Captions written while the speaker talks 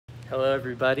Hello,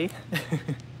 everybody.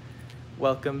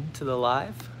 Welcome to the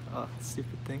live. Oh,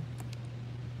 stupid thing.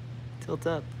 Tilt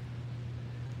up.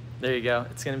 There you go.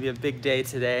 It's going to be a big day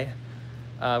today.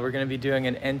 We're going to be doing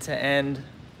an end-to-end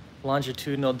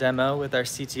longitudinal demo with our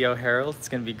CTO, Harald. It's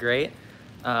going to be great.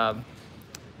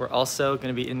 We're also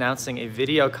going to be announcing a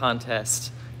video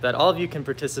contest that all of you can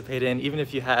participate in, even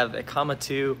if you have a comma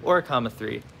 2 or a comma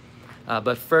 3.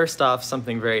 But first off,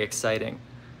 something very exciting.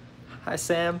 Hi,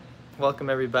 Sam. Welcome,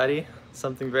 everybody.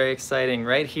 Something very exciting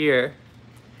right here.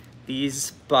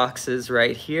 These boxes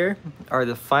right here are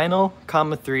the final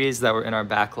comma 3s that were in our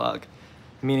backlog,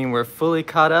 meaning we're fully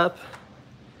caught up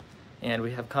and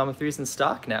we have comma 3s in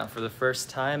stock now for the first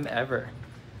time ever.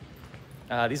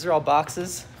 These are all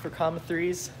boxes for comma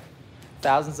 3s,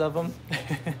 thousands of them.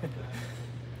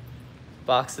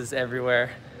 Boxes everywhere.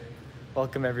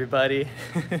 Welcome, everybody.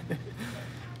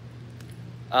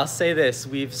 I'll say this,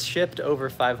 we've shipped over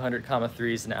 500 comma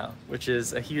 3s now, which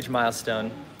is a huge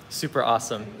milestone, super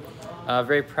awesome.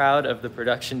 Very proud of the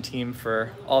production team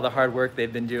for all the hard work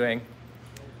they've been doing.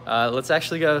 Let's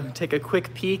actually go take a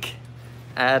quick peek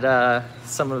at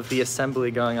some of the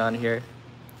assembly going on here.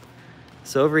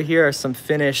 So over here are some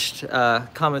finished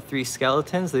comma 3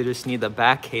 skeletons. They just need the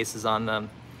back cases on them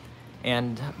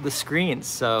and the screens.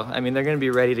 So, I mean, they're gonna be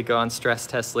ready to go on stress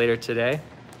tests later today.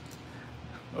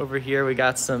 Over here, we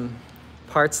got some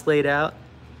parts laid out.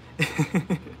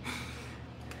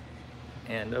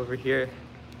 And over here,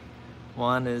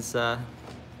 Juan is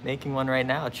making one right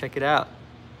now. Check it out.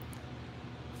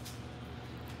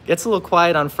 Gets a little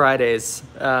quiet on Fridays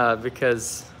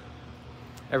because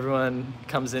everyone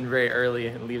comes in very early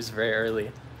and leaves very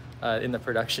early in the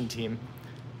production team.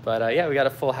 But yeah, we got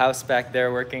a full house back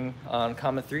there working on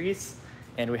comma 3s,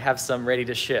 and we have some ready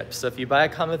to ship. So if you buy a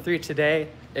comma 3 today,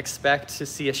 expect to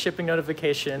see a shipping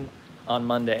notification on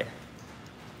Monday,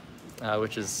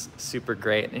 which is super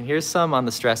great. And here's some on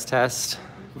the stress test.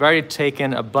 We've already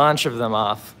taken a bunch of them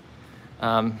off.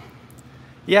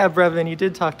 Yeah, Brevin, you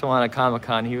did talk to Juan at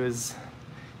Comic-Con. He was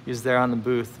there on the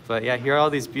booth. But yeah, here are all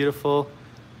these beautiful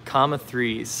comma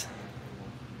 3s.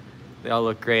 They all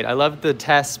look great. I love the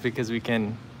test because we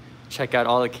can check out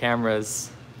all the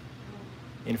cameras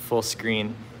in full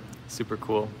screen. Super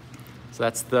cool. So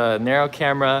that's the narrow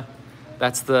camera,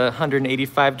 that's the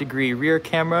 185-degree rear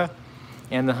camera,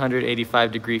 and the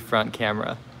 185-degree front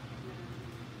camera.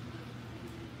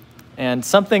 And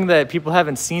something that people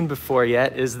haven't seen before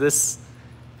yet is this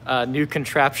new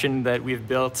contraption that we've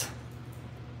built.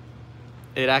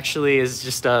 It actually is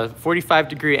just a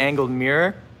 45-degree angled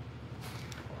mirror.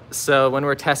 So when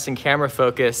we're testing camera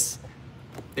focus,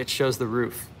 it shows the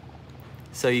roof.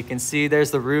 So you can see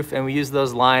there's the roof, and we use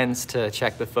those lines to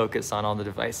check the focus on all the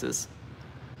devices.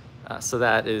 So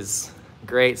that is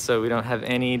great, so we don't have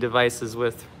any devices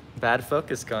with bad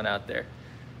focus going out there.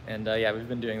 And yeah, we've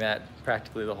been doing that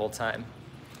practically the whole time.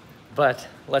 But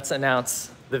let's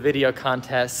announce the video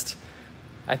contest.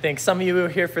 I think some of you are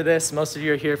here for this, most of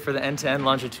you are here for the end-to-end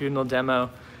longitudinal demo.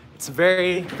 It's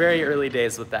very, very early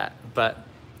days with that, but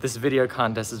this video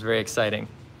contest is very exciting.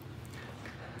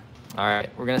 All right,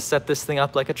 we're gonna set this thing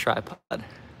up like a tripod.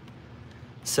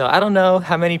 So I don't know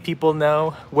how many people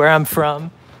know where I'm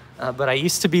from, but I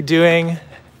used to be doing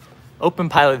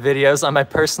openpilot videos on my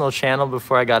personal channel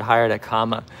before I got hired at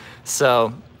Comma.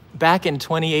 So back in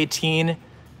 2018,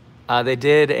 they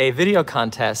did a video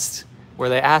contest where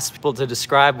they asked people to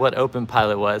describe what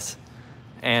openpilot was.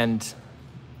 And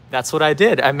that's what I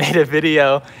did. I made a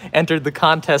video, entered the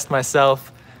contest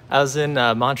myself. I was in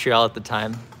Montreal at the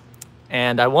time.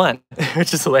 And I won,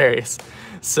 which is hilarious.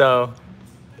 So,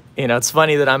 you know, it's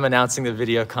funny that I'm announcing the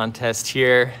video contest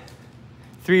here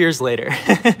 3 years later.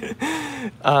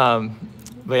 But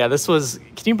yeah, this was,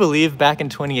 can you believe back in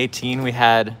 2018 we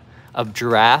had a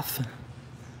giraffe,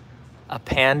 a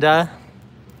panda,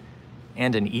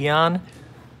 and an eon?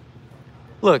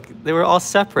 Look, they were all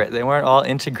separate. They weren't all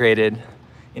integrated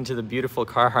into the beautiful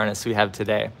car harness we have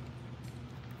today.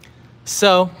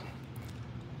 So,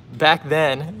 back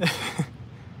then,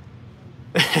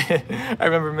 I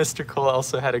remember Mr. Cole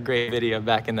also had a great video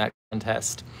back in that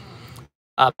contest.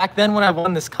 Back then when I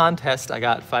won this contest, I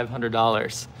got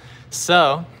 $500.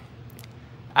 So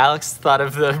Alex thought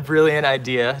of the brilliant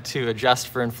idea to adjust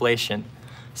for inflation.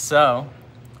 So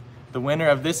the winner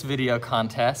of this video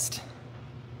contest,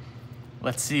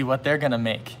 let's see what they're gonna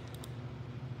make.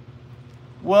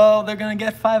 Well, they're gonna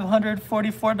get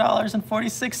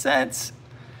 $544.46.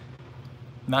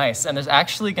 Nice, and there's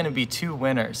actually gonna be 2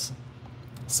 winners.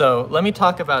 So let me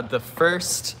talk about the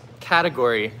first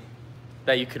category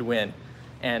that you could win.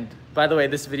 And by the way,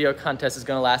 this video contest is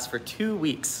gonna last for 2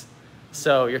 weeks.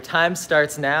 So your time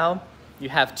starts now You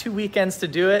have 2 weekends to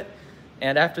do it.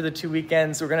 And after the 2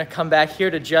 weekends, we're gonna come back here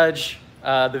to judge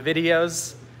the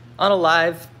videos on a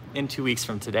live in 2 weeks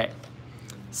from today.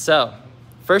 So,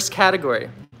 first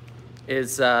category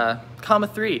is comma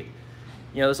 3.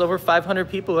 You know, there's over 500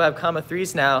 people who have comma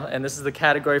 3s now, and this is the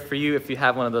category for you if you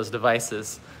have one of those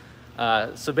devices.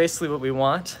 So basically what we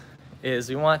want is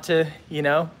we want to, you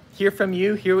know, hear from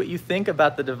you, hear what you think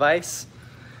about the device,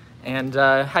 and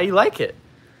how you like it.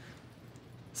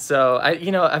 So,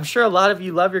 I'm sure a lot of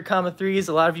you love your comma 3s,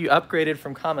 a lot of you upgraded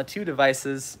from comma 2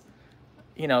 devices.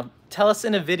 You know, tell us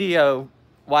in a video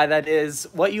why that is,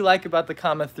 what you like about the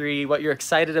comma 3, what you're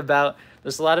excited about.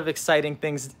 There's a lot of exciting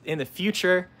things in the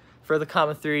future for the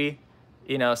comma 3,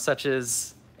 you know, such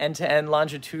as end-to-end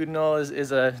longitudinal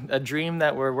is a dream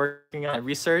that we're working on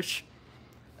research.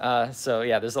 So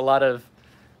yeah, there's a lot of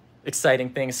exciting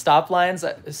things. Stop lines,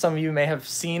 some of you may have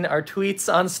seen our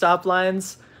tweets on stop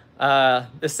lines.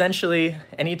 Essentially,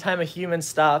 anytime a human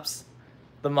stops,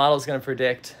 the model is going to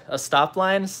predict a stop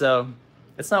line. So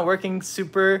it's not working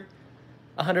super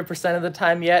 100% of the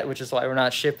time yet, which is why we're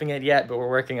not shipping it yet, but we're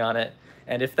working on it.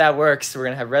 And if that works, we're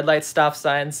going to have red light stop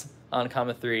signs on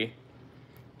comma 3.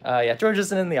 Yeah, George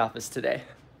isn't in the office today.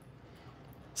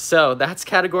 So that's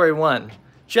category 1.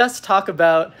 Just talk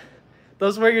about,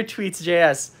 those were your tweets,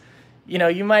 JS. You know,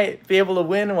 you might be able to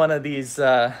win one of these,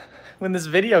 win this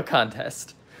video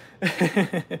contest.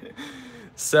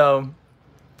 So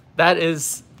that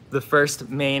is the first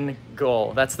main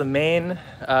goal. That's the main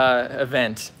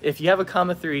event. If you have a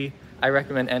comma 3, I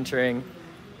recommend entering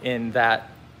in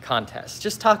that contest.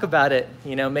 Just talk about it,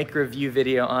 you know, make a review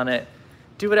video on it,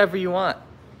 do whatever you want.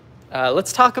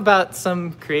 Let's talk about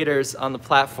some creators on the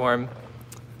platform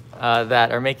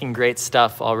that are making great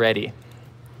stuff already.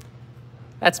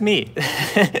 That's me.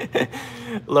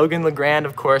 Logan Legrand,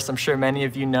 of course, I'm sure many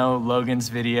of you know Logan's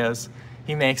videos.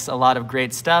 He makes a lot of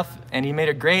great stuff, and he made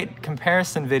a great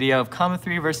comparison video of comma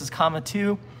 3 versus comma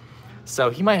 2. So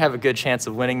he might have a good chance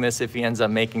of winning this if he ends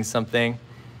up making something.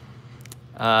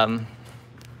 You know,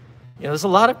 there's a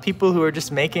lot of people who are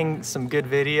just making some good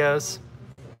videos,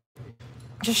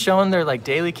 just showing their like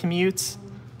daily commutes.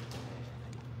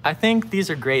 I think these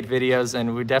are great videos,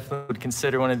 and we definitely would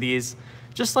consider one of these.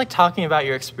 Just like talking about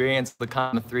your experience with the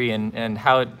comma 3 and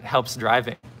how it helps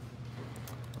driving.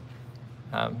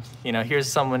 You know, here's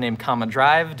someone named Comma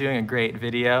Drive doing a great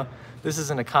video. This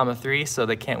isn't a comma 3, so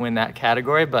they can't win that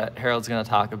category, but Harold's gonna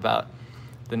talk about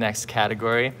the next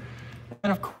category.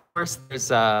 And of course, there's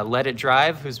Let It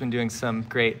Drive, who's been doing some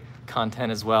great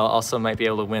content as well, also might be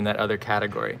able to win that other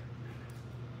category.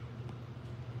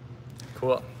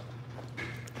 Cool.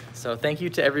 So thank you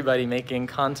to everybody making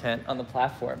content on the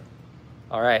platform.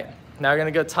 All right, now we're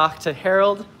gonna go talk to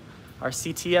Harald, our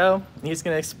CTO, and he's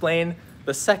gonna explain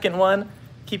the second one.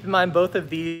 Keep in mind both of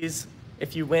these,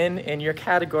 if you win in your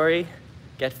category,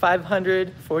 get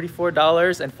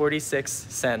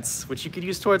 $544.46, which you could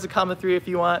use towards a comma 3 if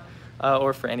you want,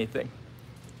 or for anything.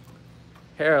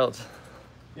 Harald.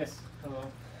 Yes,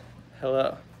 hello.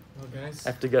 Hello. Hello, guys. I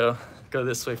have to go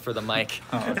this way for the mic.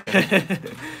 Oh, okay.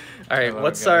 All right, Hello,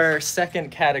 what's guys. our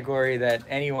second category that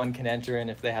anyone can enter in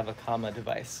if they have a comma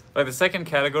device? The second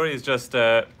category is just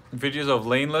videos of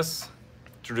laneless,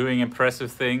 doing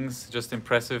impressive things, just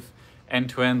impressive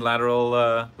end-to-end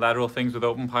lateral things with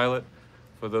openpilot.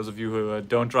 For those of you who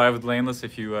don't drive with laneless,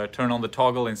 if you turn on the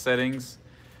toggle in settings,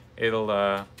 it'll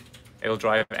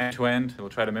drive end-to-end. It'll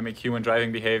try to mimic human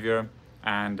driving behavior,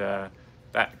 and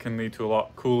that can lead to a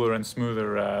lot cooler and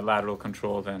smoother lateral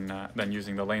control than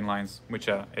using the lane lines, which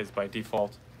is by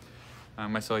default.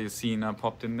 I saw Yassine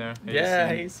popped in there. Hey,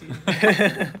 Yeah, Yassine.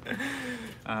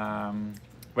 Yassine.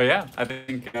 But yeah, I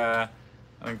think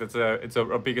that's it's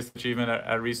our biggest achievement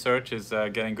at research is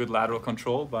getting good lateral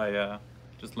control by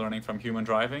just learning from human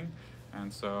driving.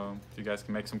 And so if you guys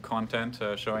can make some content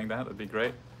showing that'd be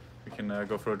great. We can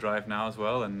go for a drive now as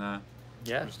well, and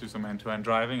Yeah. just do some end-to-end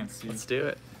driving and see. Let's do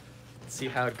it. See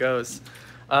how it goes.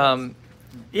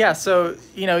 Yeah, so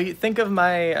you think of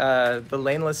my the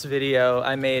laneless video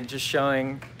I made just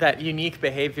showing that unique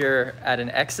behavior at an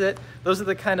exit. Those are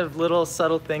the kind of little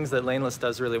subtle things that laneless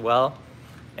does really well.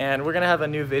 And we're gonna have a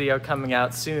new video coming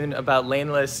out soon about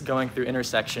laneless going through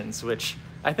intersections, which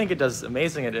I think it does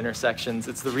amazing at intersections.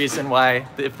 It's the reason why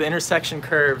if the intersection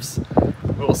curves,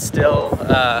 we'll still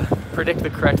predict the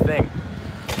correct thing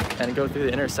and go through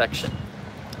the intersection.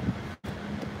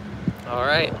 All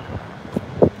right,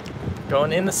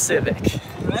 going in the Civic.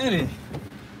 Ready.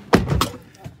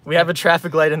 We have a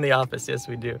traffic light in the office, yes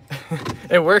we do.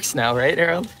 It works now, right,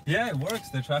 Harald? Yeah, it works.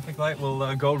 The traffic light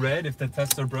will go red if the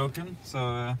tests are broken.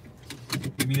 So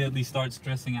immediately start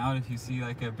stressing out if you see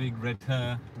like a big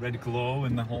red glow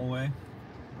in the hallway.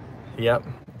 Yep.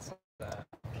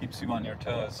 Keeps you on your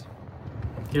toes.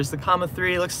 Here's the comma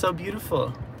 3. It looks so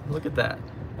beautiful. Look at that.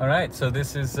 All right, so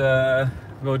this is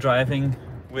go driving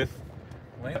with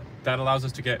lane. That allows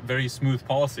us to get very smooth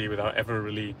policy without ever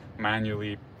really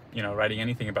manually, writing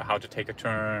anything about how to take a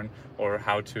turn or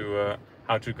how to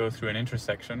go through an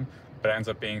intersection. But it ends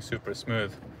up being super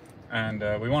smooth. And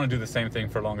we want to do the same thing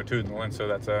for longitudinal, and so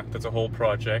that's a whole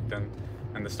project.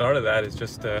 And the start of that is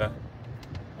just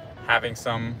having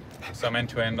some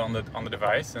end-to-end on the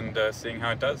device and seeing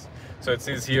how it does. So it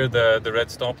says here the red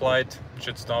stoplight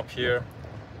should stop here,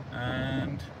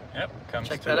 and yep, comes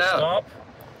Check to that a out. stop.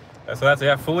 So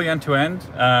that's fully end-to-end.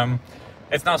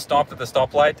 It's now stopped at the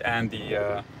stoplight, and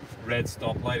the red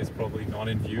stoplight is probably not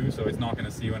in view, so it's not going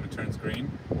to see when it turns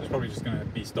green. It's probably just going to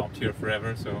be stopped here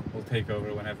forever, so we'll take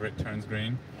over whenever it turns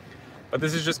green. But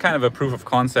this is just kind of a proof of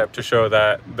concept to show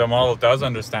that the model does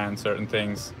understand certain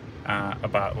things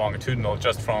about longitudinal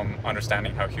just from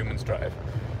understanding how humans drive.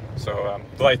 So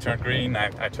the light turned green,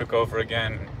 I took over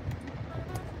again.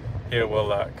 Here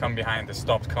we'll come behind the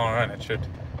stopped car, and it should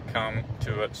come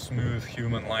to a smooth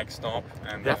human-like stop.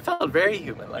 And That felt very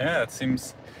human-like. yeah, it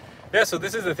seems. Yeah, so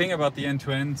this is the thing about the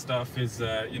end-to-end stuff is,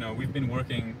 we've been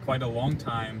working quite a long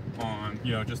time on,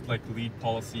 just like lead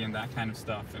policy and that kind of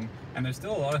stuff. And there's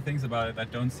still a lot of things about it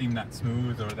that don't seem that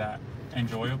smooth or that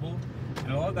enjoyable.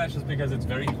 And a lot of that's just because it's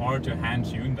very hard to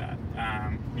hand-tune that.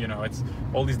 It's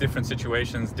all these different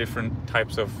situations, different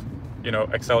types of,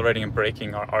 accelerating and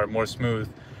braking are more smooth.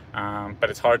 But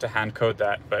it's hard to hand code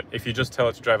that. But if you just tell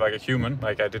it to drive like a human,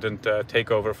 like I didn't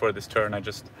take over for this turn, I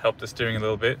just helped the steering a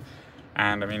little bit.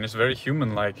 And I mean, it's very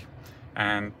human-like.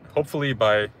 And hopefully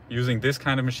by using this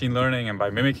kind of machine learning and by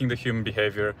mimicking the human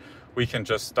behavior, we can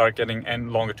just start getting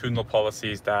longitudinal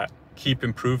policies that keep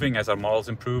improving as our models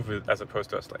improve, as opposed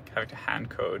to us like having to hand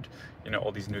code,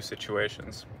 all these new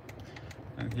situations.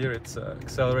 And here it's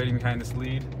accelerating behind this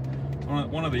lead.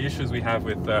 One of the issues we have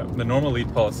with the normal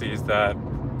lead policy is that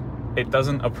it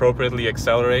doesn't appropriately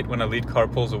accelerate when a lead car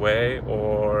pulls away,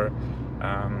 or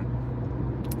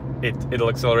it'll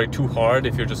accelerate too hard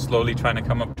if you're just slowly trying to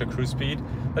come up to cruise speed.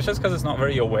 That's just because it's not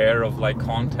very aware of like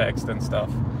context and stuff.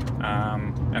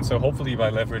 And so hopefully by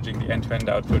leveraging the end-to-end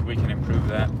output, we can improve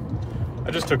that.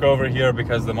 I just took over here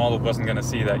because the model wasn't going to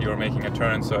see that you were making a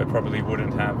turn, so I probably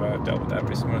wouldn't have dealt with that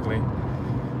very smoothly.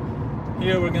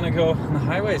 Here we're going to go on the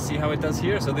highway, see how it does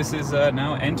here. So this is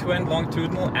now end-to-end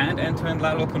longitudinal and end-to-end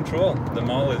lateral control. The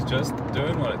model is just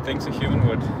doing what it thinks a human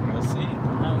would. We'll see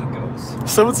how it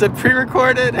goes. Someone said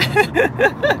pre-recorded.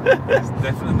 It's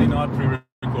definitely not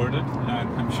pre-recorded.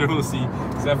 I'm sure we'll see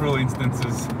several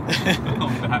instances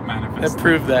of that manifest. That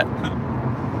proved that.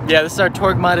 Yeah, this is our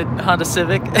torque-modded Honda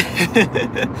Civic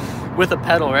with a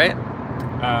pedal, right?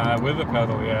 With a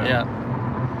pedal, yeah. Yeah.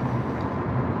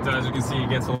 So as you can see, it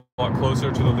gets a lot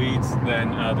closer to the leads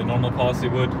than the normal policy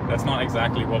would. That's not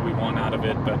exactly what we want out of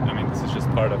it, but I mean, this is just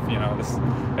part of, this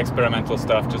experimental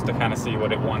stuff, just to kind of see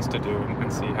what it wants to do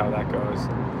and see how that goes.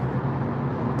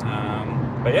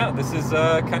 But yeah, this is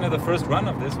kind of the first run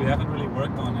of this. We haven't really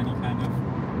worked on any kind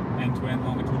of end-to-end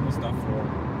longitudinal stuff for,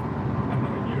 I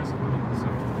don't know, years ago.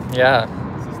 So Yeah.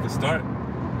 this is the start.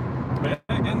 But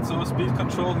yeah, again, so speed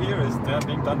control here is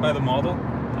being done by the model.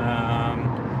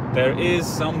 There is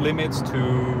some limits to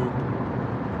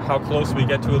how close we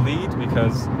get to a lead,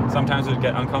 because sometimes we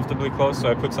get uncomfortably close, so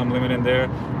I put some limit in there,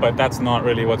 but that's not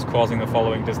really what's causing the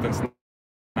following distance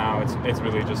now. It's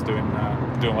really just doing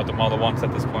what the model wants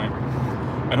at this point.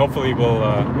 And hopefully we'll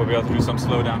be able to do some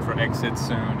slowdown for exits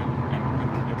soon,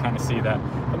 and you'll kind of see that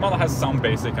the model has some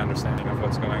basic understanding of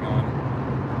what's going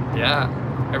on. Yeah.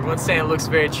 Everyone's saying it looks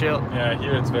very chill. Yeah,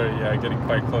 here it's very getting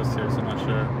quite close here, so I'm not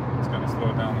sure it's going to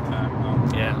slow down the time.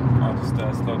 Yeah. I'll just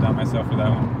slow down myself for that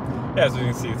one. Yeah, as you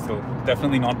can see, it's still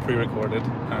definitely not pre-recorded.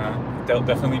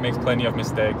 Definitely makes plenty of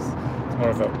mistakes. It's more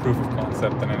of a proof of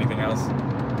concept than anything else.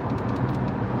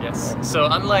 Yes. So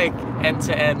unlike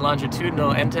end-to-end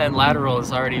longitudinal, end-to-end lateral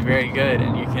is already very good,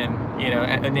 and you can,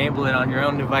 enable it on your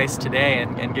own device today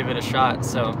and give it a shot.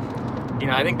 So,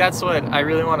 I think that's what I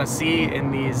really want to see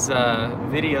in these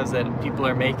videos that people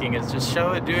are making, is just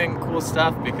show it doing cool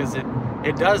stuff, because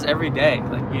it does every day.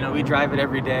 Like, we drive it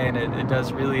every day, and it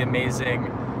does really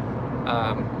amazing,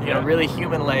 really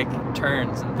human-like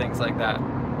turns and things like that.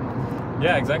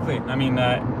 Yeah, exactly. I mean,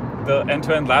 the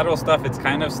end-to-end lateral stuff, it's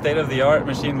kind of state-of-the-art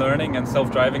machine learning and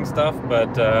self-driving stuff,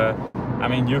 but I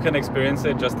mean, you can experience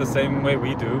it just the same way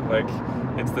we do. Like,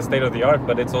 it's the state-of-the-art,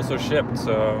 but it's also shipped,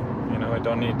 so, I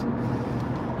don't need...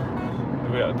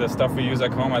 the stuff we use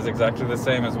at Comma is exactly the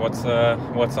same as what's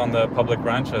on the public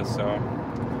branches. So if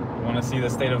you want to see the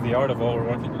state of the art of what we're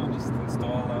working on, just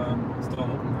install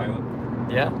openpilot.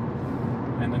 Yeah.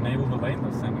 And enable the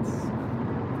laneless, and it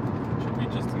should be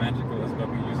just as magical as what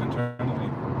we use internally.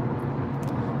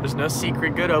 There's no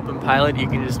secret good openpilot. You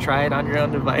can just try it on your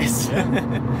own device.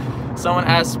 Yeah. Someone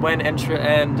asked when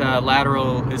end-to-end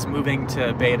lateral is moving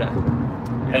to beta.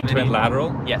 End-to-end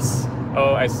lateral? Yes.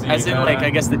 Oh, I see. As in, like, I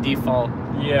guess the default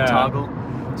toggle.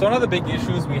 So one of the big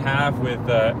issues we have with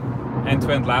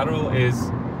end-to-end lateral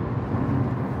is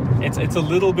it's a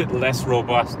little bit less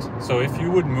robust. So if you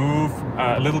would move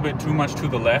a little bit too much to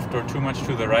the left or too much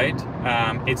to the right,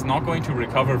 it's not going to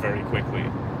recover very quickly.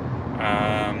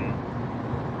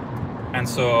 And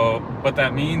so what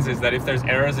that means is that if there's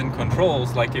errors in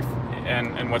controls, like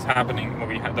and what's happening,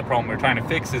 the problem we're trying to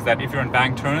fix is that if you're in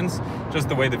bank turns, just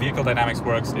the way the vehicle dynamics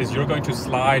works is you're going to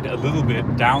slide a little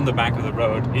bit down the bank of the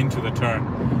road into the turn.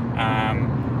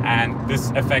 And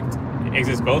this effect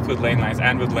exists both with lane lines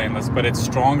and with laneless, but it's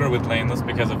stronger with laneless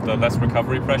because of the less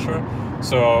recovery pressure.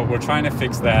 So we're trying to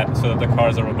fix that so that the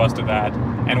cars are robust to that.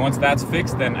 And once that's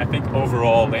fixed, then I think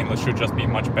overall laneless should just be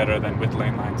much better than with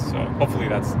lane lines. So hopefully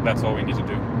that's all we need to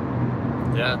do.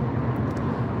 Yeah.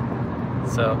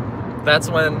 So that's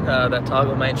when that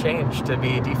toggle might change to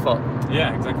be default.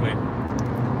 Yeah, exactly.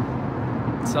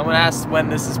 Someone asked when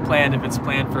this is planned, if it's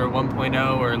planned for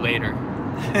 1.0 or later.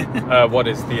 What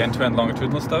is the end-to-end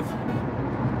longitudinal stuff?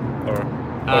 Or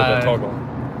the toggle?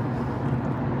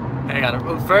 Hang on.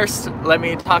 Well, first, let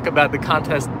me talk about the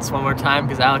contests one more time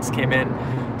because Alex came in.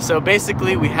 So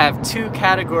basically, we have two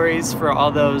categories for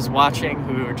all those watching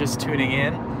who are just tuning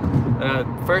in.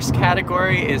 First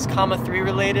category is comma 3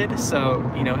 related. So,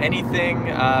 you know, anything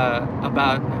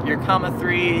about your comma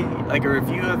 3, like a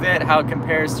review of it, how it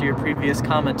compares to your previous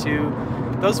comma 2.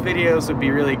 Those videos would be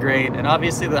really great. And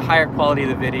obviously, the higher quality of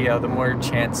the video, the more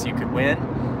chance you could win.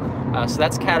 So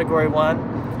that's category 1.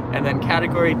 And then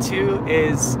category 2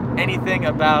 is anything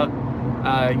about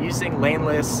using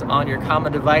laneless on your comma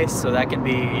device. So that can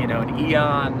be, you know, an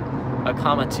Eon, a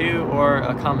comma 2, or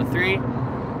a comma 3.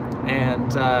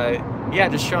 And yeah,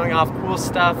 just showing off cool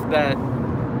stuff that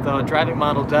the driving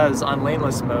model does on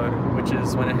laneless mode, which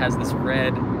is when it has this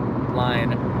red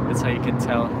line. That's how you can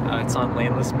tell it's on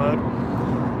laneless mode.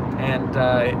 And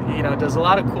you know, it does a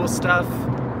lot of cool stuff.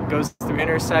 Goes through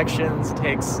intersections,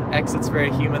 takes exits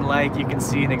very human-like. You can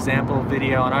see an example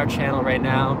video on our channel right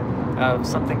now of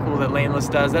something cool that laneless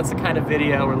does. That's the kind of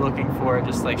video we're looking for,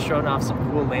 just like showing off some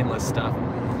cool laneless stuff.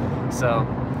 So,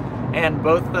 and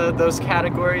both those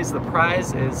categories, the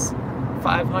prize is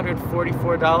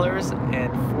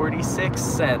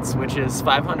 $544.46, which is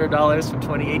 $500 from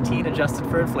 2018 adjusted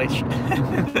for inflation.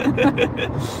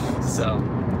 So,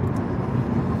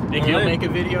 think you'll make a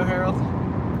video, Harold?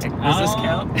 Does this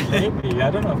count? Maybe. I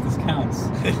don't know if this counts.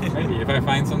 Maybe if I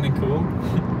find something cool.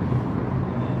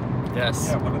 Yes.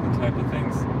 Yeah, what are the type of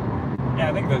things? Yeah,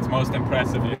 I think that's most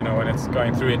impressive, you know, when it's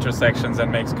going through intersections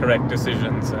and makes correct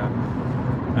decisions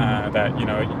that, you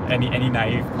know, any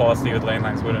naive policy with lane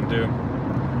lines wouldn't do.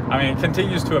 I mean, it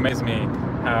continues to amaze me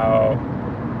how,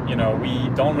 you know, we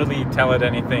don't really tell it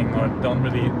anything or don't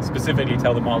really specifically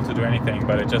tell the model to do anything,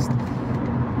 but it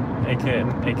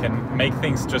can make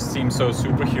things just seem so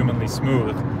superhumanly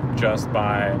smooth just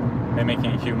by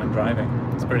mimicking human driving.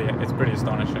 It's pretty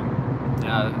astonishing.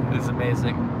 Yeah, it's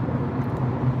amazing.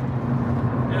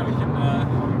 Yeah, we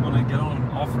want to get on an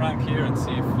off ramp here and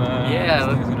see if this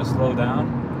thing's going to slow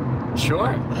down.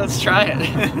 Sure, let's try it.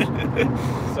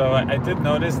 So I did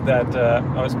notice that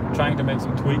I was trying to make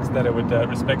some tweaks that it would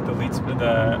respect the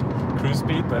cruise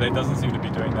speed, but it doesn't seem to be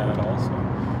doing that at all. So.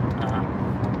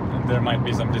 There might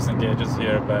be some disengages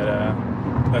here, but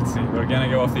let's see. We're gonna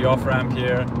go off the off-ramp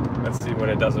here. Let's see what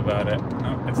it does about it.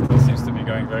 No, it still seems to be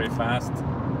going very fast.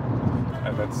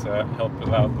 Let's help it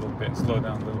out a little bit, slow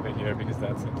down a little bit here because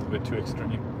that's a little bit too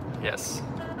extreme. Yes.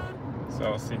 So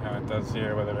I'll see how it does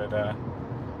here, whether it...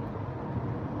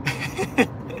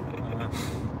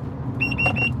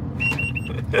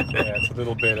 yeah, it's a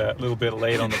little bit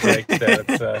late on the brakes there.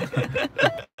 It's,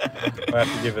 we'll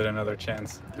have to give it another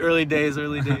chance. Early days.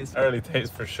 Early days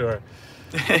for sure.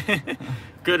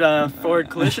 Good forward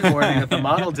collision warning that the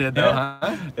model did, though,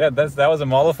 huh? Yeah, that was a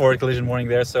model forward collision warning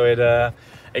there. So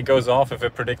it goes off if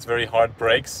it predicts very hard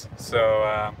brakes.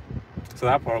 So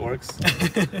that part works.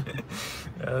 Yeah,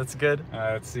 that's good.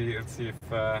 Let's see if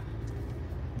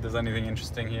there's anything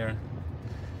interesting here.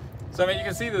 So I mean, you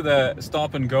can see that the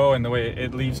stop and go and the way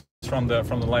it leaves from the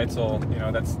lights, all, you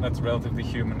know, that's relatively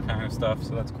human kind of stuff.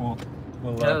 So that's cool.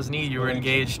 That was neat. You were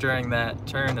engaged during that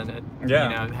turn, and it, yeah,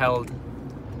 you know, held.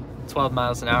 12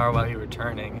 miles an hour while you were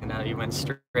turning, and now you went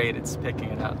straight, it's picking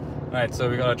it up. All right, so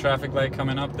we got a traffic light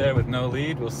coming up there with no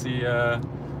lead. We'll see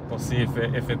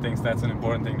if it thinks that's an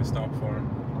important thing to stop for.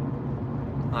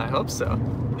 I hope so.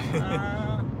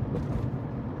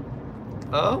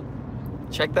 Oh,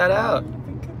 check that out. I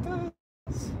think it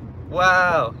does.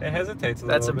 Wow. It hesitates a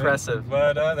That's little impressive.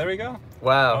 bit, but there we go.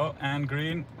 Wow. Oh, and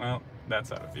green. Well,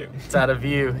 that's out of view. It's out of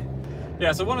view.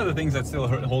 Yeah, so one of the things that's still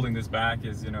holding this back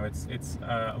is, you know, it's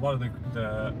a lot of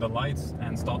the lights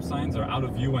and stop signs are out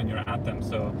of view when you're at them.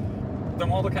 So the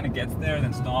model kind of gets there,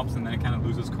 then stops, and then it kind of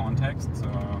loses context. So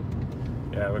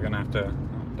yeah, we're gonna have to.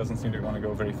 It doesn't seem to want to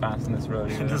go very fast in this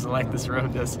road either. It doesn't like this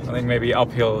road, does it? I think maybe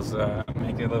uphills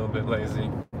make it a little bit lazy.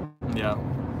 Yeah.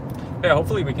 Yeah,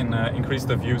 hopefully we can increase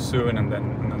the view soon, and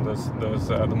then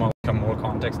the model become more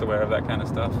context aware of that kind of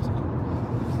stuff. So.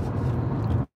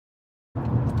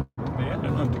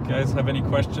 Do you guys have any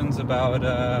questions about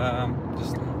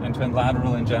just end-to-end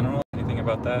lateral in general? Anything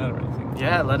about that or anything?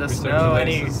 Yeah, let us know.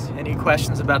 Any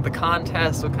questions about the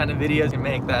contest, what kind of videos you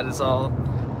make. That is all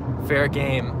fair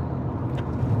game.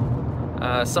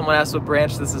 Someone asked what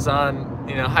branch this is on.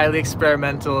 You know, highly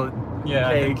experimental. Yeah,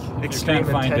 I think if extreme you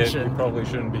can't find intention. it, you probably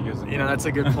shouldn't be using it. You know, that's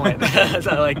a good point.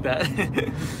 I like that.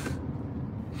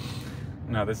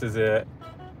 No, this is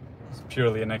it's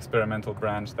purely an experimental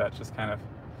branch that just kind of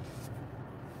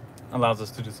allows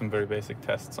us to do some very basic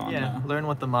tests on. Yeah, learn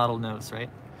what the model knows, right?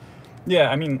 Yeah,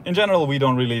 I mean, in general, we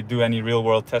don't really do any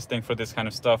real-world testing for this kind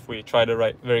of stuff. We try to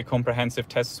write very comprehensive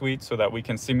test suites so that we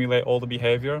can simulate all the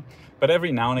behavior. But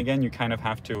every now and again, you kind of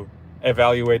have to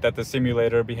evaluate that the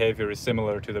simulator behavior is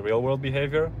similar to the real-world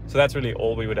behavior. So that's really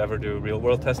all we would ever do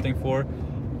real-world testing for.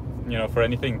 You know, for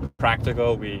anything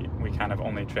practical, we kind of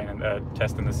only train and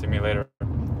test in the simulator.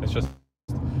 It's just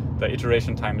the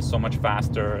iteration time is so much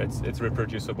faster, it's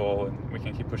reproducible, and we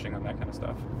can keep pushing on that kind of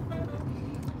stuff.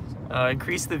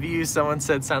 Increase the view, someone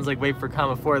said, sounds like wait for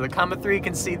comma 4. The comma 3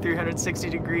 can see 360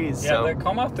 degrees. Yeah, so. The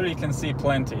comma 3 can see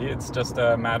plenty. It's just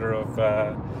a matter of,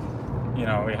 you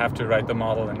know, we have to write the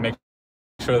model and make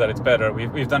sure that it's better.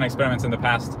 We've done experiments in the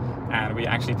past, and we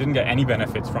actually didn't get any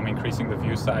benefits from increasing the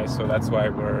view size, so that's why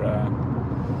we're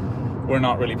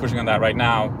not really pushing on that right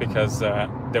now, because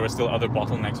there were still other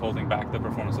bottlenecks holding back the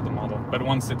performance of the model. But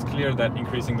once it's clear that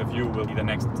increasing the view will be the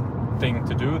next thing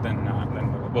to do, then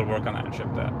we'll work on that and ship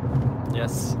that.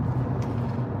 Yes.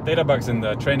 Data bugs in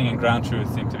the training and ground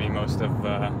truth seem to be most of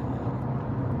our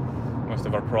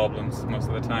problems most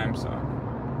of the time. So.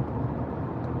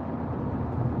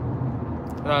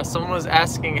 Someone was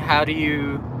asking, how do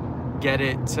you get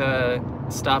it to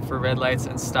stop for red lights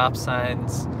and stop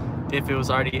signs if it was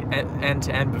already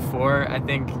end-to-end before? I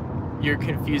think you're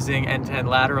confusing end-to-end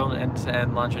lateral and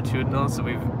end-to-end longitudinal. So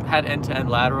we've had end-to-end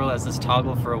lateral as this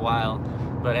toggle for a while,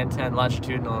 but end-to-end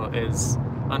longitudinal is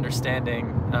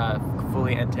understanding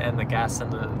fully end-to-end the gas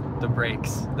and the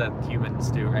brakes that humans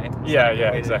do, right?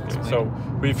 Yeah, exactly. So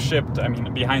we've shipped, I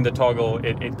mean, behind the toggle,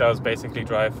 it does basically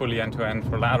drive fully end-to-end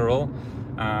for lateral.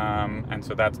 And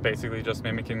so that's basically just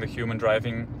mimicking the human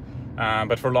driving.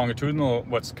 But for longitudinal,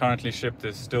 what's currently shipped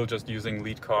is still just using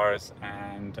lead cars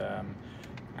and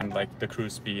like the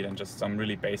cruise speed and just some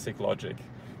really basic logic.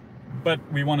 But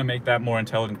we want to make that more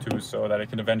intelligent too, so that it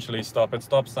can eventually stop at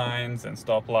stop signs and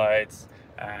stop lights,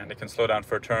 and it can slow down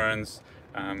for turns.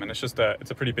 And it's just it's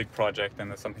a pretty big project,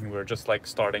 and it's something we're just like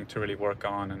starting to really work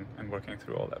on and working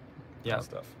through all that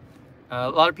stuff. A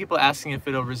lot of people asking if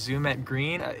it'll resume at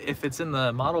green. If it's in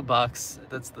the model box,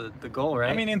 that's the goal,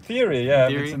 right? I mean, in theory, yeah,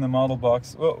 if it's in the model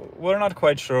box. Well, we're not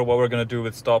quite sure what we're going to do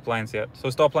with stop lines yet. So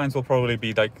stop lines will probably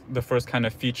be like the first kind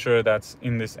of feature that's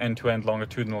in this end-to-end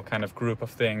longitudinal kind of group of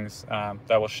things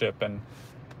that will ship. And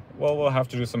well, we'll have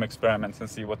to do some experiments and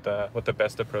see what the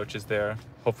best approach is there.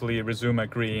 Hopefully resume at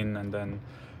green, and then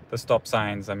the stop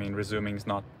signs, I mean, resuming is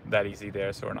not that easy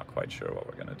there, so we're not quite sure what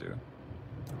we're going to do.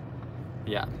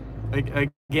 Yeah.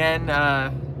 Again,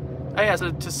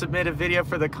 so to submit a video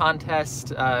for the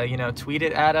contest, tweet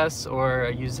it at us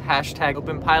or use hashtag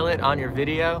openpilot on your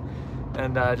video,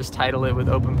 and just title it with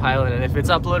openpilot. And if it's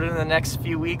uploaded in the next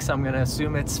few weeks, I'm going to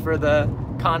assume it's for the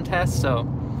contest. So,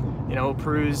 we'll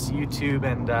peruse YouTube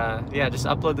and just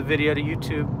upload the video to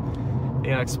YouTube,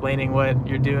 explaining what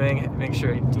you're doing. Make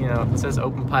sure, it says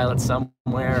openpilot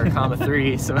somewhere or comma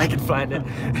 3 so I can find it.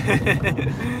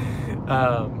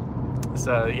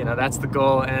 So, that's the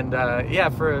goal. And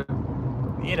for,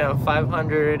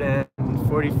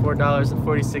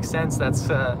 $544.46, that's,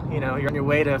 you're on your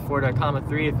way to afford a comma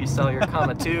 3. If you sell your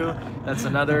comma 2, that's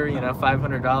another,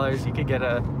 $500. You could get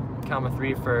a comma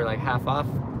 3 for like half off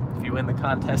if you win the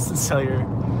contest and sell your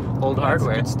old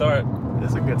hardware. It's a good start.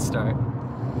 It's a good start.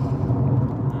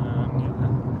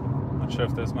 not sure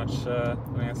if there's much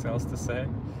anything else to say.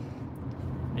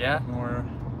 Yeah. Or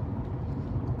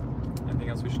anything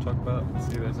else we should talk about? Let's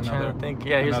see. There's Trying another. to think.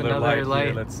 Yeah, here's another light.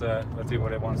 Here. Let's see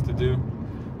what it wants to do.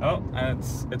 Oh, and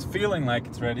it's feeling like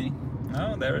it's ready.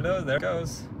 Oh, there it is. There it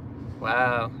goes.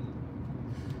 Wow.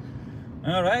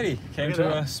 Alrighty, came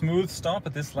to a smooth stop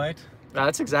at this light.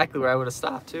 That's exactly where I would have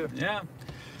stopped too. Yeah.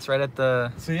 It's right at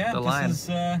the So yeah, the line. this is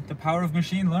the power of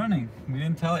machine learning. We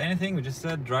didn't tell anything. We just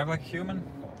said drive like a human,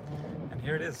 and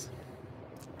here it is.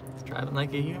 It's driving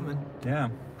like a human. Yeah,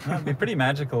 it'd be pretty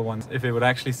magical once if it would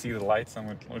actually see the lights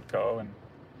and would go. And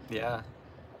Yeah.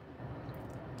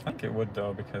 I think it would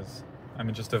though, because I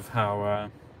mean, just of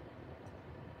how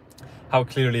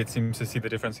clearly it seems to see the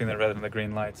difference in the red and the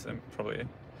green lights, and probably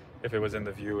if it was in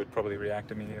the view, it'd probably react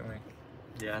immediately.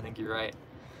 Yeah, I think you're right.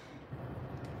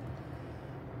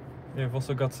 Yeah, we've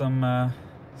also got some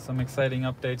exciting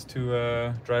updates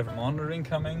to driver monitoring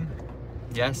coming.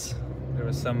 Yes. There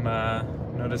was some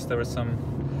noticed there was some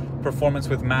performance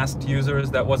with masked users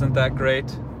that wasn't that great,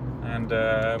 and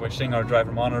wishing our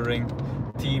driver monitoring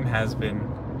team has been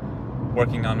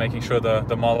working on making sure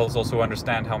the models also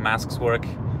understand how masks work,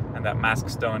 and that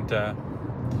masks don't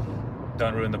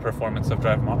ruin the performance of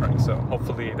driver monitoring. So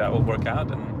hopefully that will work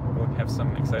out, and we'll have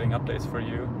some exciting updates for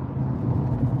you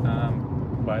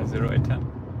by 0810.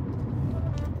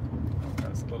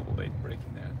 That's a little late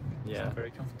braking there. It's Yeah. not very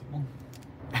comfortable.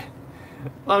 A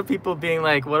lot of people being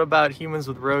like, "What about humans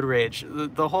with road rage?"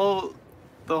 The whole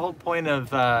point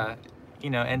of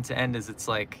end to end is it's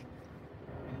like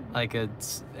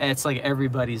it's like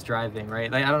everybody's driving,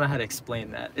 right? Like I don't know how to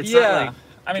explain that. It's not like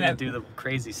I mean, gonna do the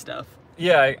crazy stuff.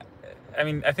 Yeah, I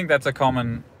mean, I think that's a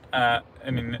common.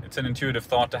 It's an intuitive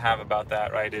thought to have about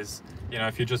that, right? Is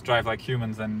if you just drive like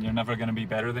humans, then you're never going to be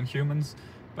better than humans.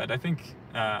 But I think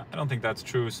I don't think that's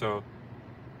true. So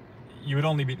you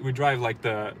would drive like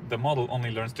the model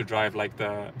only learns to drive like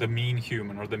the mean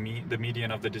human, or the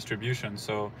median of the distribution.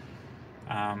 So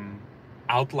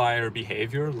outlier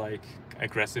behavior like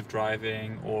aggressive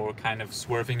driving or kind of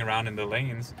swerving around in the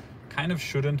lanes kind of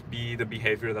shouldn't be the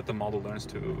behavior that the model learns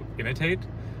to imitate.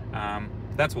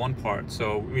 That's one part.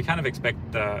 So we kind of expect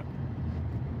the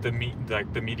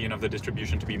median of the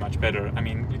distribution to be much better. I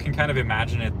mean, you can kind of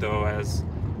imagine it though as,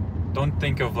 don't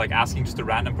think of like asking just a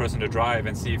random person to drive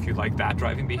and see if you like that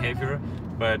driving behavior,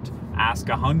 but ask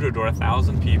 100 or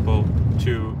 1,000 people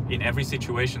to, in every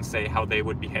situation, say how they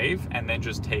would behave, and then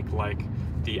just take like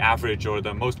the average or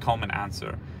the most common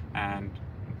answer. And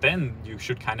then you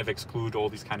should kind of exclude all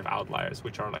these kind of outliers,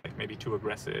 which are like maybe too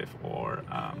aggressive or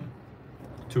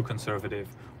too conservative,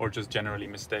 or just generally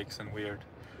mistakes and weird.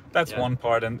 That's one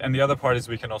part, and the other part is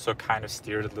we can also kind of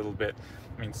steer it a little bit.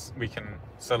 It means we can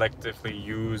selectively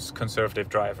use conservative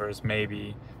drivers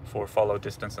maybe for follow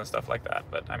distance and stuff like that,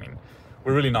 but I mean,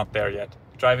 we're really not there yet.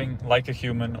 Driving like a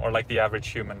human or like the average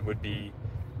human would be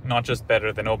not just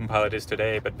better than openpilot is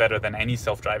today, but better than any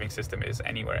self-driving system is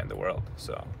anywhere in the world.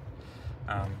 So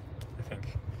I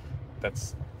think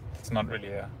that's not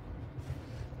really a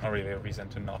reason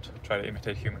to not try to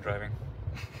imitate human driving.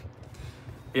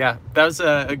 Yeah, that was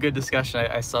a good discussion.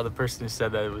 I saw the person who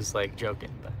said that it was like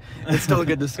joking, but it's still a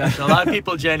good discussion. A lot of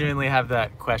people genuinely have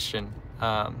that question.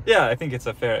 Yeah, I think it's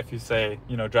a fair, if you say,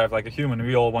 drive like a human,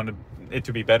 we all want it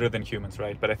to be better than humans,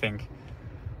 right? But I think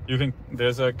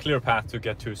there's a clear path to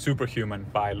get to superhuman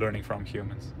by learning from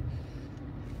humans.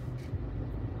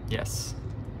 Yes.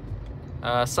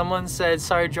 Someone said,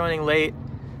 sorry joining late.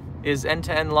 Is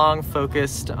end-to-end long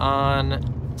focused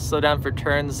on slow down for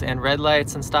turns and red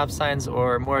lights and stop signs,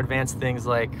 or more advanced things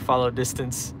like follow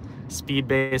distance, speed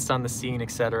based on the scene,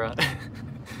 etc.?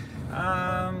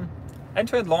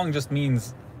 End-to-end long just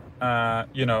means,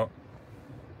 end-to-end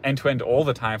all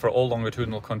the time for all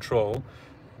longitudinal control,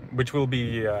 which will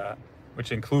be,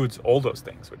 which includes all those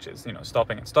things, which is,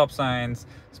 stopping and stop signs,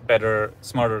 better,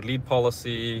 smarter lead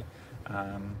policy,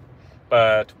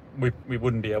 but we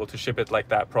wouldn't be able to ship it like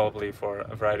that probably for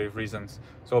a variety of reasons.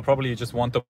 So we'll probably just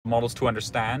want the models to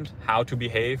understand how to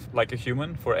behave like a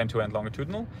human for end-to-end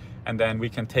longitudinal, and then we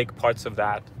can take parts of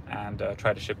that and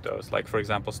try to ship those. Like, for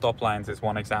example, stop lines is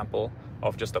one example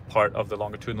of just a part of the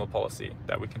longitudinal policy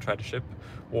that we can try to ship,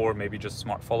 or maybe just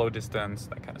smart follow distance,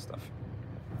 that kind of stuff.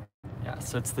 Yeah,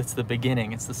 so it's the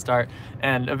beginning, it's the start,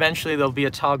 and eventually there'll be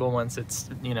a toggle once it's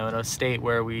in a state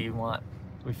where we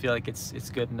feel like it's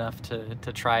good enough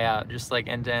to try out. Just like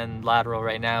end-to-end lateral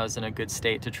right now is in a good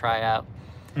state to try out.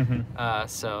 Mm-hmm.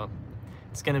 So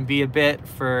it's going to be a bit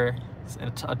for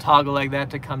a toggle like that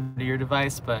to come to your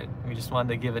device, but we just wanted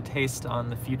to give a taste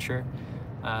on the future,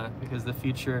 because the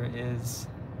future is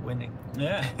winning.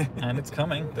 Yeah, and it's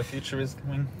coming. The future is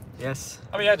coming. Yes.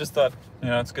 I mean, I just thought,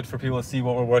 it's good for people to see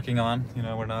what we're working on.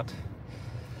 We're not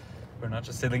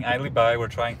just sitting idly by. We're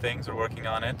trying things. We're working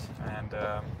on it, and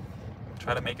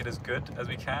try to make it as good as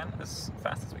we can, as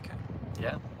fast as we can.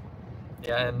 Yeah.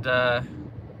 Yeah, and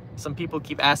some people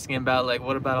keep asking about, like,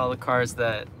 what about all the cars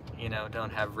that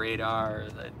don't have radar, or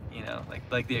that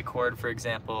like the Accord, for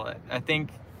example. I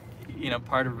think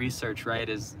part of research, right,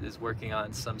 is working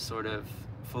on some sort of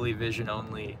fully vision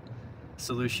only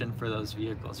solution for those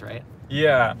vehicles, right?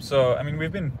 Yeah, so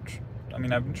I've been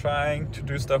trying to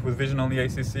do stuff with vision only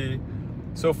ACC.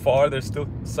 So far there's still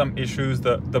some issues.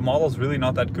 The model's really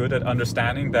not that good at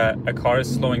understanding that a car is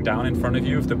slowing down in front of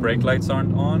you if the brake lights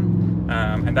aren't on,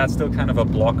 and that's still kind of a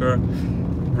blocker.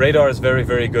 Radar is very,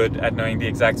 very good at knowing the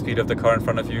exact speed of the car in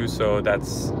front of you, so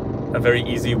that's a very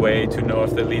easy way to know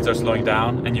if the leads are slowing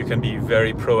down, and you can be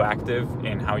very proactive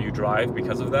in how you drive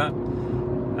because of that.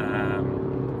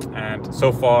 And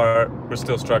so far, we're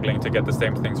still struggling to get the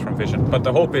same things from vision. But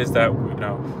the hope is that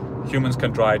humans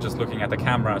can drive just looking at the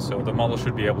camera, so the model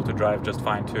should be able to drive just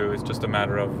fine too. It's just a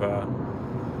matter of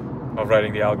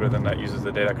writing the algorithm that uses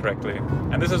the data correctly.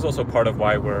 And this is also part of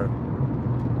why we're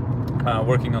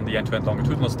working on the end-to-end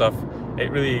longitudinal stuff.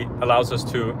 It really allows us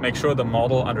to make sure the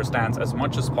model understands as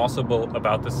much as possible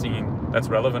about the scene that's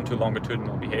relevant to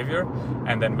longitudinal behavior,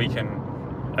 and then we can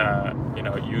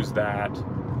use that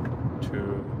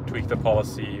to tweak the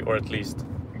policy, or at least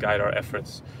guide our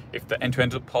efforts. If the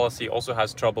end-to-end policy also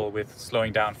has trouble with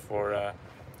slowing down for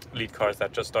lead cars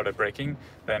that just started braking,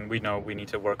 then we know we need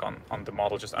to work on the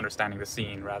model just understanding the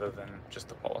scene rather than just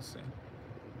the policy.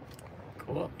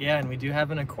 Cool. Yeah, and we do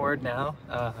have an Accord now.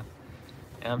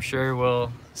 And I'm sure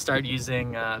we'll start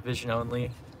using vision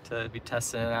only to be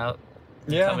testing it out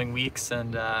in the coming weeks.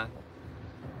 And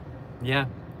yeah.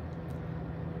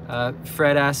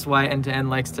 Fred asked why end-to-end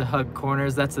likes to hug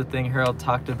corners. That's the thing Harald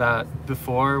talked about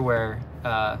before, where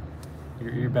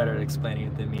you're better at explaining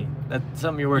it than me. That's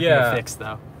something you're working to fix,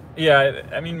 though. Yeah,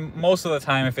 most of the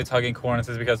time if it's hugging corners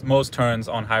is because most turns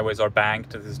on highways are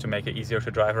banked. This is to make it easier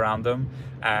to drive around them.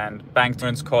 And banked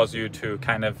turns cause you to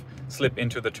kind of slip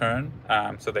into the turn.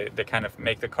 So they kind of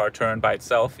make the car turn by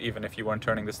itself, even if you weren't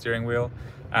turning the steering wheel.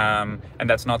 And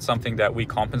that's not something that we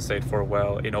compensate for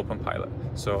well in openpilot.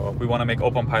 So we want to make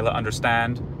openpilot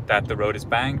understand that the road is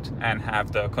banked and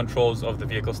have the controls of the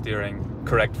vehicle steering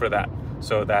correct for that,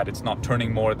 so that it's not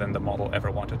turning more than the model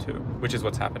ever wanted to, which is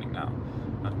what's happening now.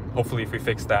 Hopefully if we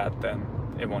fix that, then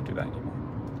it won't do that anymore.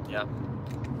 Yeah.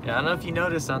 Yeah, I don't know if you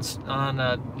notice on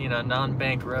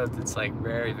non-banked roads, it's like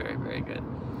very, very, very good.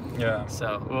 Yeah.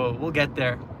 So we'll get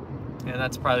there, and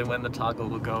that's probably when the toggle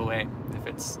will go away, if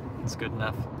it's good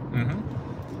enough.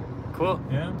 Mm-hmm. Cool.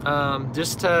 Yeah.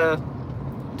 Just to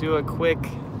do a quick,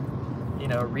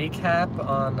 recap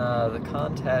on the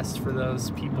contest for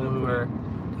those people who are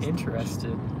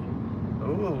interested.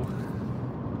 Ooh.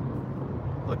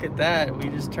 Look at that, we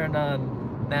just turned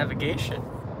on navigation,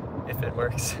 if it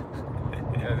works.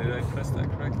 Yeah, did I press that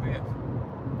correctly? I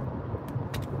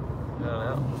don't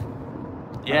know.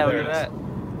 Yeah, look at that.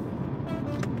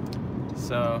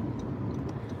 So,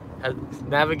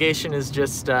 navigation is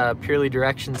just purely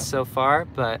directions so far,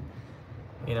 but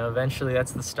eventually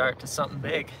that's the start to something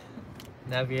big.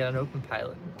 Navigate on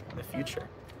openpilot in the future.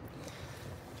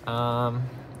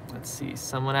 Let's see,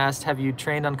 someone asked, have you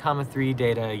trained on comma.3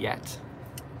 data yet?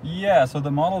 Yeah, so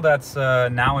the model that's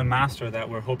now in master that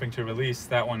we're hoping to release,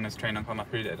 that one is trained on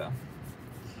comma.3 data.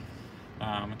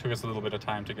 It took us a little bit of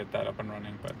time to get that up and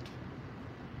running, but...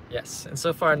 Yes, and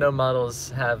so far no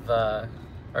models are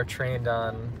trained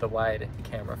on the wide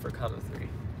camera for comma.3.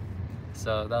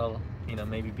 So that'll,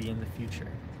 maybe be in the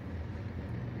future.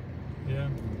 Yeah.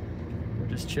 We're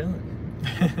just chilling.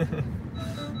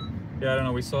 Yeah, I don't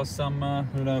know, we saw some, I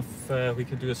don't know if we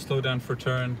could do a slowdown for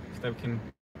turn, if that we can...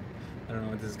 I don't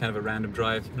know, this is kind of a random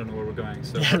drive. I don't know where we're going,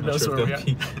 so I'm not sure if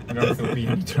I don't know if there'll be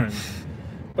any turns.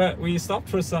 But we stopped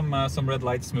for some red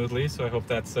lights smoothly, so I hope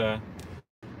that's, I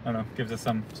don't know, gives us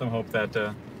some hope that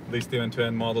at least the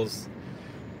end-to-end models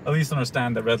at least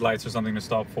understand that red lights are something to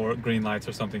stop for, green lights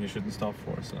are something you shouldn't stop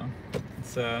for.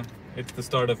 So it's the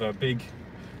start of a big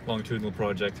longitudinal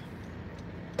project.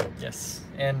 Yes,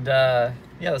 and yeah,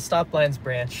 the stop lines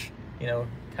branch,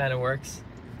 kind of works.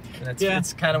 And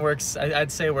it's kind of works,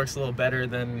 I'd say it works a little better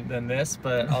than this,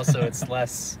 but also it's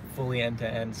less fully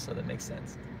end-to-end, so that makes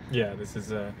sense. Yeah, this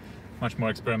is much more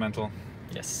experimental.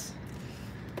 Yes.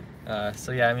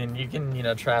 So yeah, you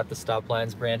can, try out the stop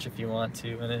lines branch if you want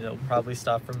to, and it'll probably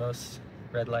stop for most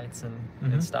red lights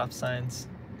and stop signs.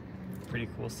 Pretty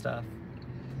cool stuff.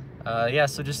 Yeah,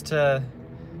 so just to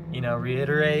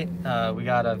reiterate, we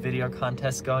got a video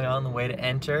contest going on. The way to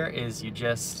enter is you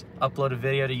just upload a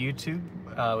video to YouTube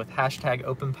with hashtag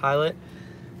openpilot,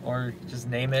 or just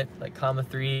name it like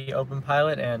comma.3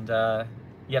 openpilot, and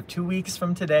you have 2 weeks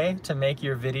from today to make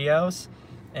your videos.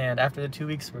 And after the 2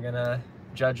 weeks, we're gonna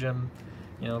judge them.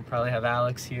 Probably have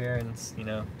Alex here and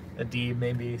Adib,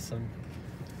 maybe some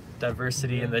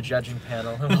diversity in the judging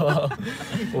panel.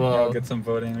 We'll get some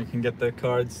voting. We can get the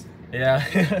cards. Yeah.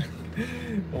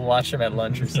 We'll watch them at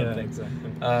lunch or something. Yeah,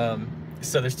 exactly.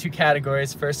 So there's 2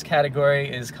 categories. First category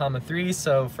is comma.3.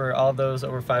 So for all those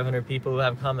over 500 people who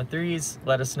have comma.3s,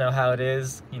 let us know how it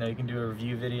is. You can do a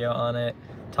review video on it.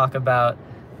 Talk about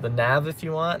the nav if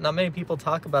you want. Not many people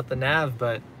talk about the nav,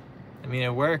 but I mean,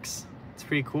 it works. It's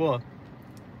pretty cool.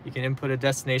 You can input a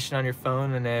destination on your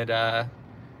phone, and it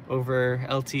over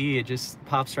LTE, it just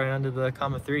pops right onto the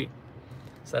comma.3.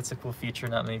 So that's a cool feature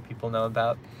not many people know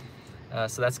about.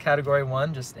 So that's category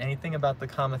 1, just anything about the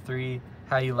comma.3,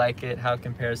 how you like it, how it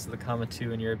compares to the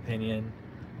comma.2 in your opinion.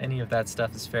 Any of that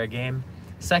stuff is fair game.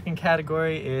 Second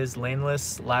category is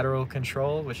laneless lateral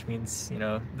control, which means,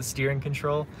 the steering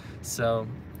control. So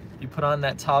you put on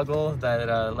that toggle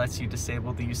that lets you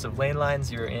disable the use of lane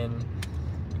lines. You're in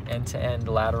end-to-end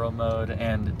lateral mode,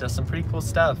 and it does some pretty cool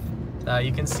stuff.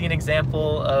 You can see an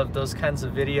example of those kinds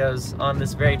of videos on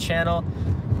this very channel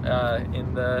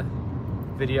in the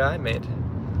video I made.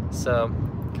 So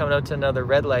coming out to another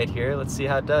red light here. Let's see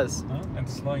how it does. Oh, and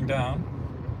slowing down.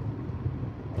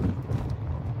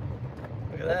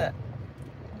 Look at that.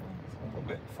 It's a little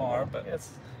bit far, but it's a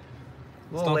stop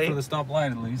little late. for the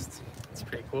stoplight at least. It's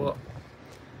pretty cool.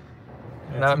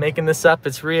 Yeah, Not making this up,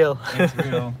 it's real. It's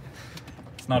real.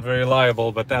 It's not very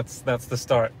reliable, but that's the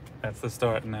start. That's the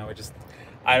start. And now we just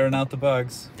iron out the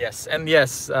bugs. Yes, and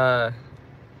yes,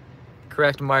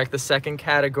 correct, Mark. The second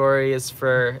category is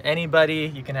for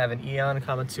anybody. You can have an Eon,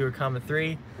 comma.2 or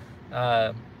comma.3.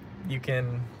 You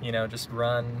can, just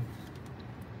run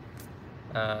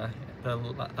the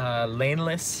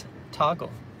laneless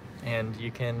toggle, and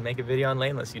you can make a video on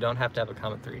laneless. You don't have to have a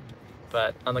comma.3.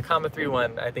 But on the comma.3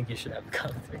 one, I think you should have a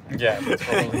comma.3. Yeah, that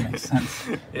totally makes sense.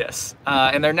 Yes,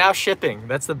 and they're now shipping.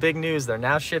 That's the big news. They're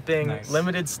now shipping. Nice.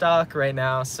 Limited stock right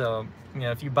now. So,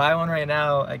 if you buy one right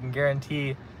now, I can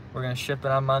guarantee we're gonna ship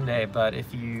it on Monday. But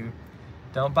if you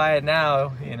don't buy it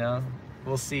now,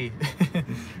 we'll see. You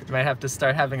might have to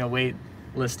start having a wait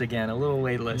list again, a little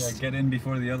wait list. Yeah, get in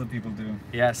before the other people do.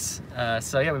 Yes.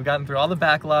 So yeah, we've gotten through all the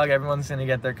backlog. Everyone's gonna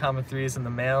get their comma.3s in the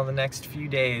mail in the next few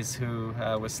days who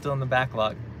was still in the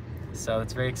backlog. So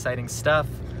it's very exciting stuff.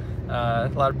 A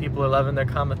lot of people are loving their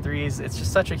comma.3s. It's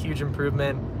just such a huge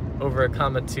improvement over a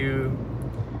comma.2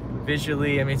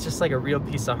 visually. I mean, it's just like a real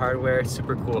piece of hardware. It's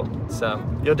super cool. So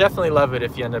you'll definitely love it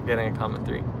if you end up getting a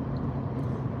comma.3.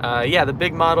 Yeah, the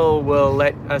big model will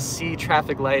let us see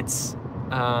traffic lights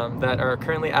that are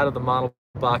currently out of the model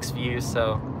box view,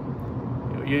 so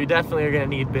you definitely are going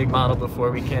to need big model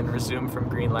before we can resume from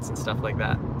green lights and stuff like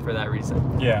that for that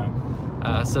reason. Yeah.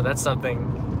 So that's something,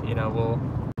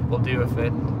 we'll do if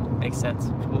it makes sense.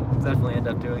 We'll definitely end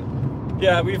up doing.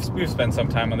 Yeah, we've spent some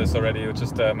time on this already. It's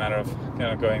just a matter of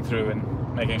going through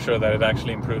and making sure that it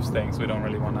actually improves things. We don't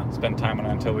really want to spend time on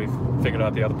it until we've figured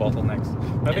out the other bottlenecks.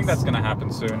 But I think that's going to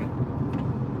happen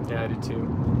soon. Yeah, I do too.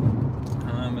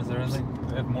 Is there anything? Do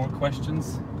we have more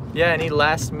questions? Yeah, any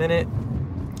last minute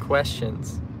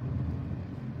questions?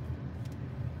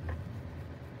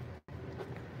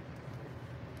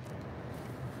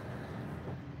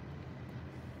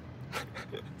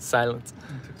 Silence.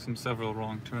 We took several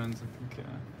wrong turns. I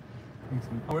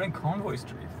think we're in Convoy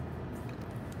Street.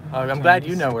 Oh, I'm glad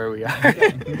you know where we are.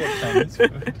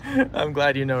 I'm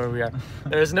glad you know where we are.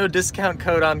 There's no discount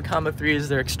code on comma.3s.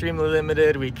 They're extremely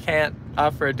limited. We can't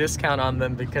offer a discount on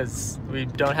them because we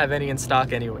don't have any in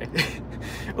stock anyway.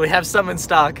 We have some in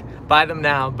stock. Buy them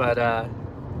now, but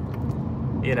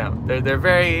they're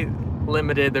very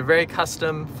limited. They're very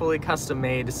custom, fully custom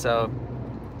made, so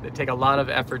they take a lot of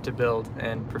effort to build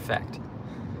and perfect.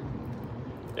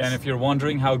 And if you're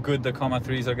wondering how good the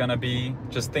comma.3s are gonna be,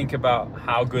 just think about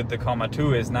how good the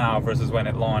comma.2 is now versus when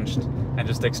it launched, and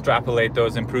just extrapolate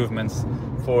those improvements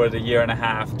for the year and a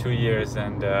half, 2 years,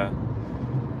 and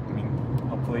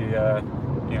hopefully,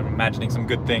 imagining some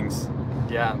good things.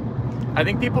 Yeah, I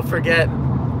think people forget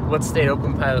what state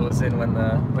openpilot was in when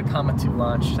the comma.2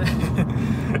 launched.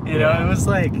 It was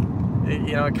like,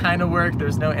 it kind of worked.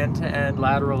 There's no end-to-end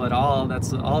lateral at all.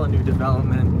 That's all a new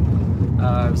development.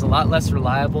 It was a lot less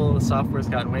reliable. The software's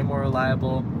gotten way more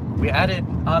reliable. We added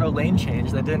auto lane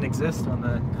change that didn't exist when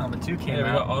the comma.2 came out.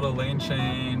 Yeah, we got auto lane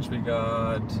change. We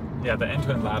got the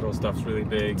end-to-end lateral stuff's really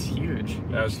big. It's huge.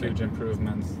 That was huge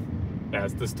improvements.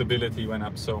 as the stability went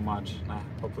up so much.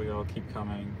 Hopefully it'll keep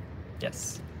coming.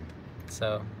 Yes.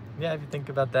 So yeah, if you think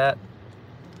about that.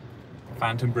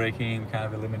 Phantom braking, kind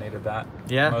of eliminated that.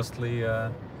 Yeah. Mostly.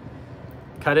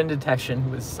 Cut-in detection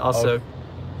was also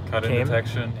cut-in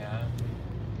detection. Yeah.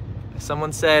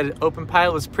 Someone said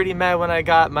openpilot was pretty mad when I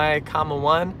got my comma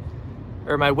 1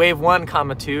 or my wave 1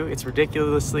 comma 2. It's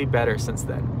ridiculously better since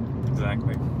then.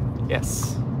 Exactly.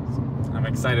 Yes. I'm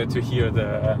excited to hear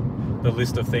the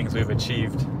list of things we've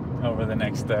achieved over the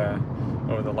next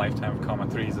over the lifetime of comma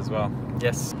 3s as well.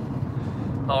 Yes.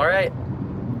 All right.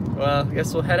 Well, I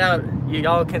guess we'll head out. You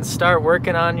all can start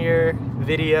working on your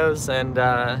videos, and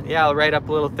yeah, I'll write up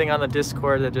a little thing on the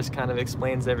Discord that just kind of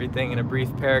explains everything in a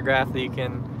brief paragraph that you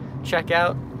can check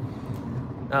out.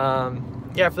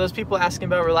 Yeah, for those people asking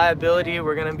about reliability,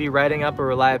 we're going to be writing up a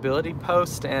reliability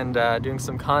post and doing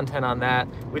some content on that.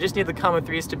 We just need the comma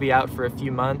 3s to be out for a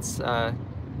few months,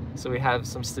 so we have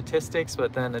some statistics,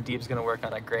 but then Adib's going to work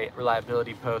on a great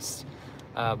reliability post.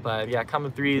 But yeah, comma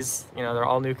 3s, you know, they're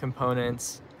all new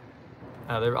components.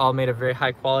 They're all made of very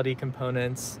high quality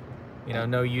components, you know,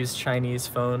 no used Chinese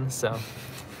phone. So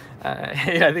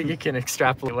yeah, I think you can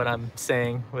extrapolate what I'm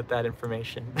saying with that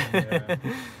information. Yeah.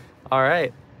 All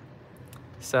right.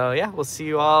 So yeah, we'll see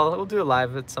you all. We'll do a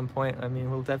live at some point. I mean,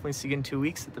 we'll definitely see you in 2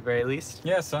 weeks at the very least.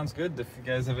 Yeah, sounds good. If you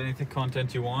guys have anything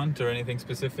content you want or anything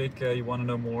specific you want to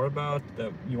know more about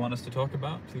that you want us to talk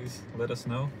about, please let us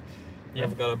know. Yeah,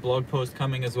 I've got a blog post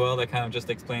coming as well that kind of just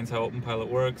explains how openpilot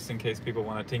works in case people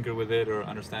want to tinker with it or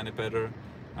understand it better.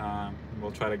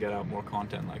 We'll try to get out more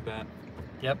content like that.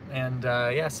 Yep, and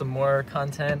yeah, some more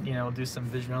content. You know, we'll do some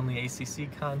vision-only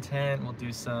ACC content. We'll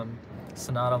do some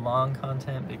Sonata long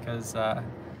content because it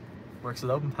works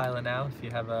with openpilot now if you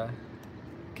have a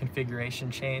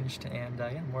configuration changed, and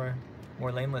yeah, more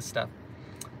laneless stuff.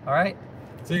 All right.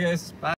 See you guys. Bye.